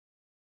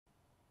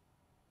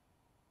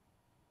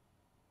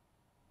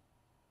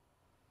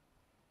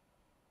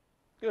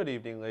Good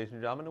evening, ladies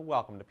and gentlemen, and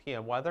welcome to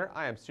PM Weather.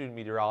 I am student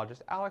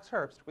meteorologist Alex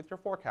Herbst with your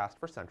forecast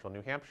for central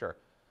New Hampshire.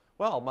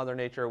 Well, Mother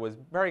Nature was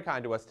very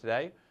kind to us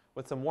today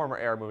with some warmer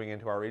air moving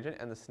into our region,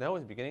 and the snow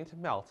is beginning to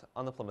melt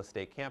on the Plymouth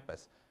State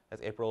campus. As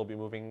April will be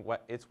moving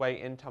its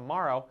way in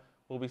tomorrow,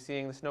 we'll be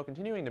seeing the snow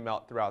continuing to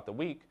melt throughout the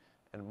week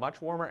and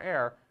much warmer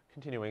air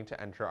continuing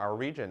to enter our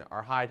region.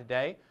 Our high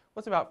today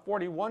was about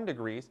 41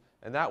 degrees,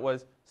 and that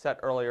was set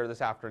earlier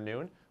this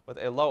afternoon with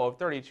a low of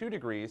 32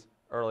 degrees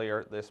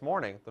earlier this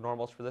morning. The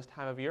normals for this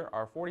time of year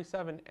are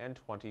 47 and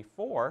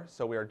 24,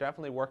 so we are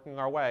definitely working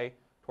our way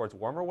towards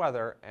warmer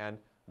weather and,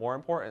 more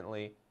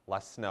importantly,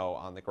 less snow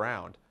on the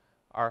ground.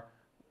 Our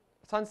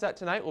sunset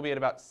tonight will be at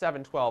about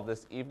 7:12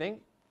 this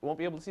evening. We won't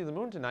be able to see the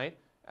moon tonight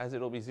as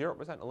it will be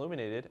 0%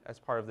 illuminated as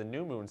part of the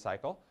new moon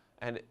cycle,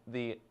 and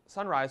the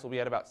sunrise will be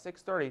at about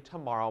 6:30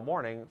 tomorrow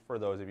morning for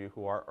those of you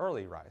who are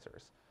early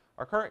risers.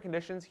 Our current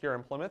conditions here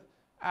in Plymouth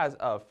as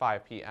of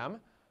 5 p.m.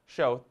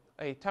 show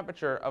a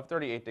temperature of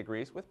 38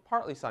 degrees with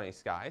partly sunny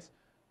skies.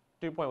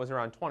 Dew point was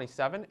around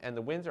 27, and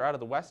the winds are out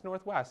of the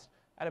west-northwest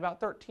at about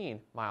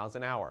 13 miles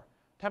an hour.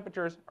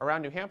 Temperatures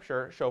around New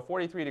Hampshire show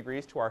 43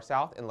 degrees to our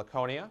south in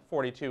Laconia,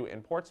 42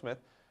 in Portsmouth,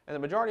 and the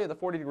majority of the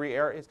 40-degree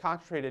air is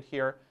concentrated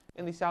here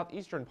in the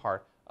southeastern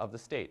part of the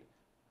state.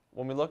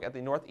 When we look at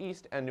the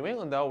northeast and New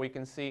England, though, we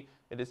can see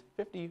it is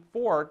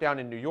 54 down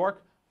in New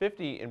York,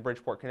 50 in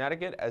Bridgeport,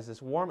 Connecticut, as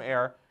this warm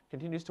air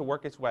continues to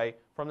work its way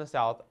from the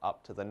south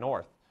up to the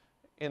north.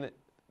 In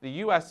the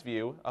U.S.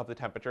 view of the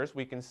temperatures,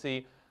 we can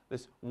see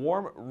this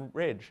warm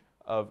ridge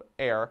of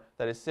air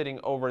that is sitting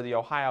over the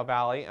Ohio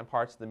Valley and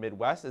parts of the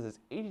Midwest. This is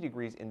 80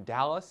 degrees in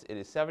Dallas. It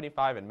is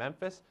 75 in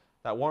Memphis.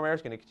 That warm air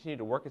is going to continue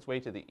to work its way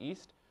to the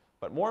east.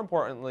 But more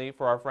importantly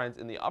for our friends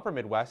in the upper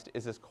Midwest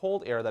is this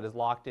cold air that is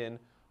locked in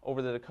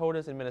over the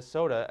Dakotas and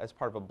Minnesota as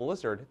part of a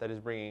blizzard that is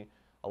bringing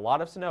a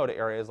lot of snow to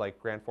areas like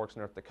Grand Forks,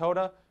 North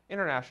Dakota,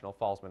 International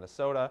Falls,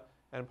 Minnesota,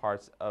 and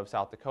parts of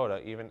South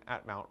Dakota, even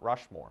at Mount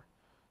Rushmore.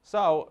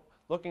 So,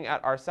 looking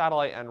at our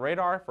satellite and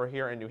radar for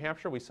here in New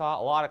Hampshire, we saw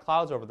a lot of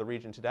clouds over the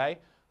region today,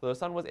 so the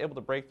sun was able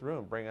to break through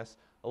and bring us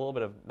a little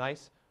bit of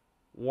nice,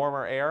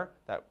 warmer air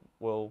that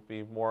will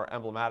be more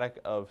emblematic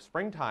of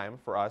springtime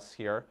for us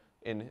here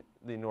in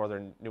the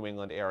northern New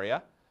England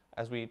area.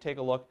 As we take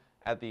a look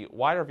at the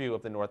wider view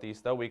of the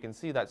northeast, though, we can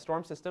see that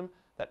storm system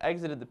that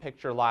exited the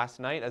picture last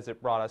night as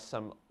it brought us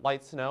some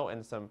light snow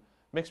and some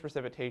mixed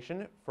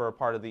precipitation for a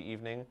part of the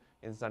evening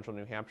in central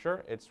New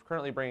Hampshire. It's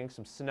currently bringing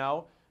some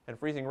snow and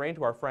freezing rain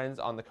to our friends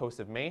on the coast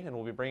of Maine, and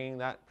we'll be bringing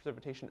that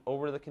precipitation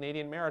over to the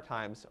Canadian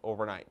Maritimes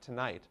overnight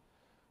tonight.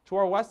 To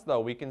our west, though,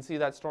 we can see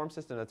that storm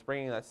system that's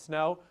bringing that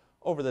snow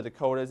over the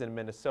Dakotas and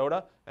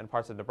Minnesota and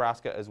parts of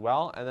Nebraska as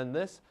well, and then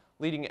this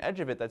leading edge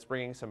of it that's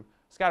bringing some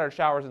scattered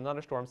showers and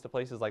thunderstorms to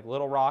places like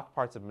Little Rock,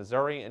 parts of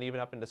Missouri, and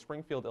even up into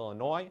Springfield,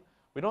 Illinois.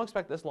 We don't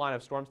expect this line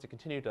of storms to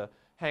continue to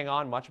hang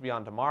on much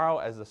beyond tomorrow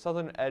as the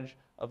southern edge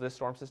of this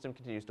storm system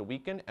continues to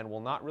weaken and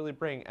will not really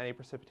bring any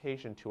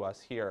precipitation to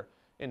us here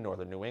in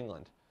northern New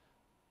England.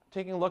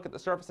 Taking a look at the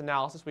surface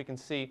analysis, we can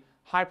see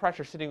high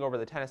pressure sitting over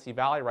the Tennessee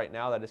Valley right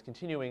now that is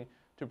continuing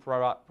to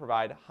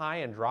provide high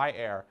and dry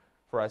air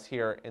for us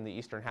here in the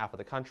eastern half of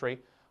the country,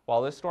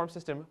 while this storm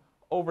system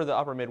over the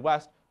upper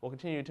Midwest will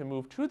continue to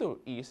move to the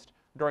east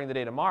during the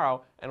day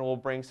tomorrow and will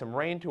bring some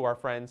rain to our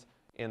friends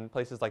in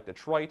places like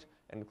Detroit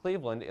and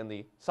Cleveland in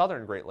the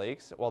southern Great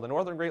Lakes, while the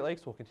northern Great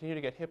Lakes will continue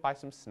to get hit by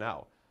some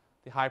snow.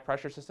 The high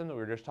pressure system that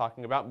we were just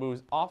talking about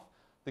moves off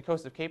the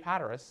coast of Cape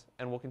Hatteras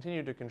and will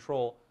continue to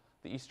control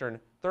the eastern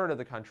third of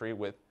the country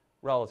with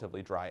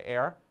relatively dry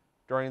air.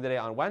 During the day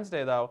on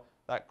Wednesday, though,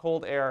 that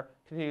cold air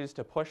continues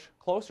to push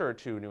closer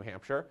to New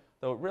Hampshire,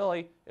 though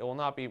really it will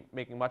not be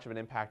making much of an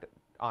impact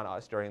on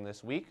us during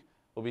this week.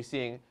 We'll be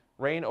seeing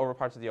rain over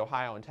parts of the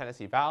Ohio and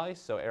Tennessee valleys,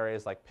 so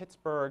areas like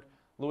Pittsburgh,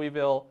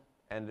 Louisville,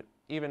 and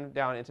even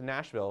down into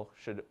Nashville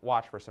should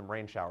watch for some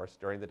rain showers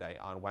during the day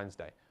on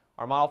Wednesday.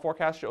 Our model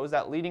forecast shows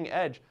that leading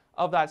edge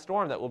of that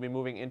storm that will be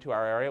moving into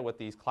our area with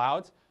these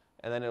clouds,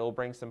 and then it will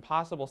bring some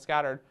possible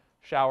scattered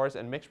showers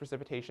and mixed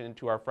precipitation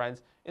to our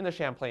friends in the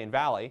Champlain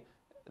Valley.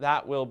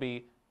 That will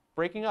be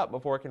breaking up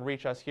before it can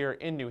reach us here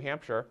in New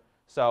Hampshire,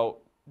 so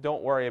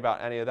don't worry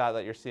about any of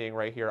that you're seeing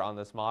right here on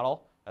this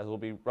model, as it will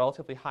be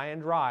relatively high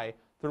and dry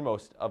through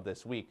most of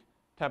this week.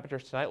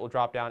 Temperatures tonight will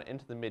drop down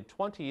into the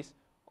mid-20s,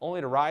 only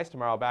to rise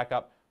tomorrow back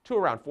up to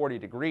around 40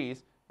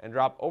 degrees and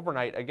drop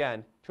overnight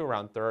again to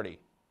around 30.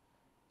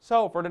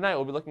 So for tonight,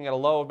 we'll be looking at a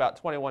low of about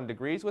 21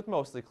 degrees with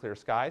mostly clear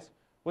skies.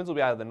 Winds will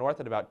be out of the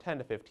north at about 10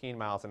 to 15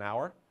 miles an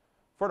hour.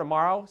 For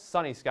tomorrow,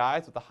 sunny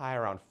skies with a high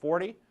around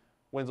 40.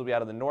 Winds will be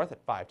out of the north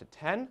at 5 to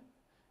 10.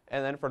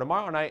 And then for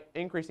tomorrow night,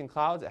 increasing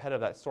clouds ahead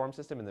of that storm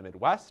system in the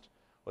Midwest.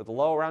 With a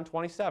low around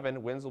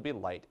 27, winds will be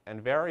light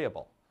and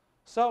variable.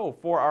 So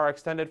for our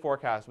extended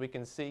forecast, we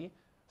can see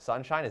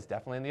sunshine is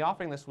definitely in the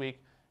offing this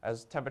week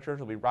as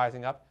temperatures will be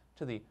rising up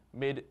to the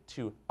mid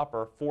to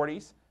upper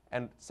 40s.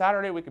 And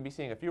Saturday, we could be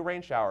seeing a few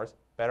rain showers,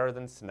 better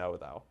than snow,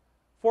 though.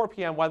 4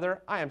 p.m.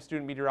 weather, I am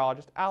student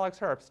meteorologist Alex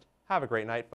Herbst. Have a great night, folks.